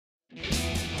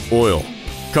oil,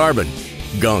 carbon,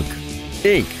 gunk,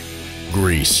 ink,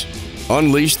 grease.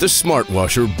 Unleash the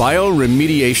Smartwasher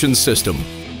Bioremediation System.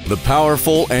 The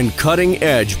powerful and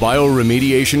cutting-edge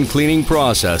bioremediation cleaning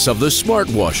process of the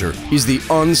Smartwasher is the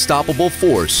unstoppable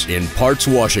force in parts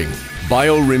washing.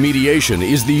 Bioremediation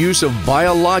is the use of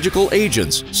biological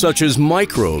agents such as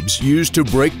microbes used to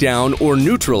break down or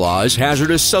neutralize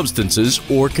hazardous substances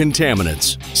or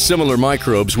contaminants. Similar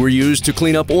microbes were used to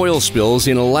clean up oil spills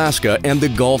in Alaska and the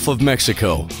Gulf of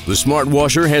Mexico. The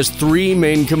Smartwasher has three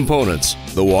main components: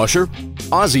 the washer,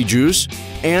 Aussie Juice,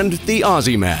 and the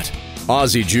Aussie Mat.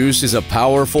 Aussie Juice is a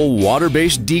powerful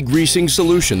water-based degreasing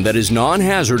solution that is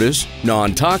non-hazardous,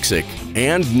 non-toxic,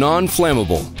 and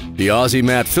non-flammable. The Aussie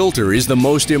Mat filter is the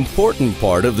most important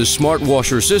part of the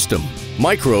Smartwasher system.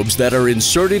 Microbes that are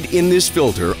inserted in this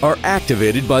filter are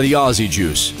activated by the Aussie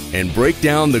Juice and break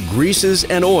down the greases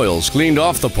and oils cleaned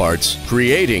off the parts,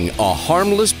 creating a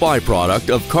harmless byproduct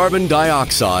of carbon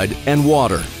dioxide and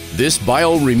water. This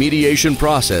bioremediation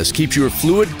process keeps your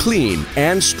fluid clean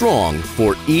and strong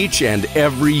for each and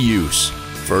every use.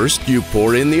 First, you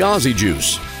pour in the Aussie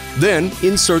Juice. Then,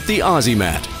 insert the Aussie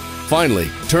Mat. Finally,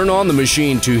 turn on the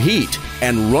machine to heat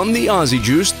and run the Aussie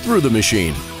Juice through the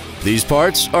machine. These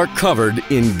parts are covered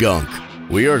in gunk.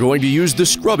 We are going to use the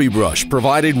scrubby brush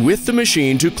provided with the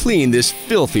machine to clean this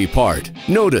filthy part.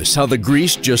 Notice how the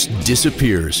grease just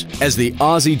disappears as the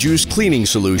Aussie Juice cleaning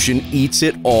solution eats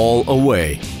it all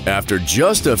away. After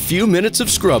just a few minutes of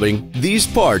scrubbing, these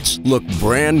parts look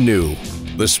brand new.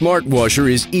 The Smartwasher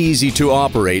is easy to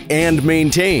operate and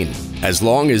maintain. As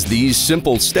long as these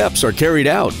simple steps are carried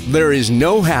out, there is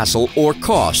no hassle or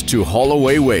cost to haul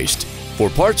away waste. For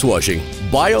parts washing,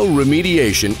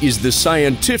 bioremediation is the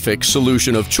scientific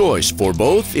solution of choice for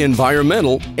both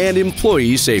environmental and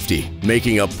employee safety,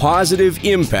 making a positive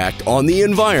impact on the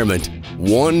environment,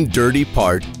 one dirty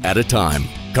part at a time.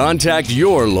 Contact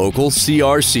your local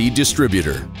CRC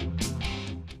distributor.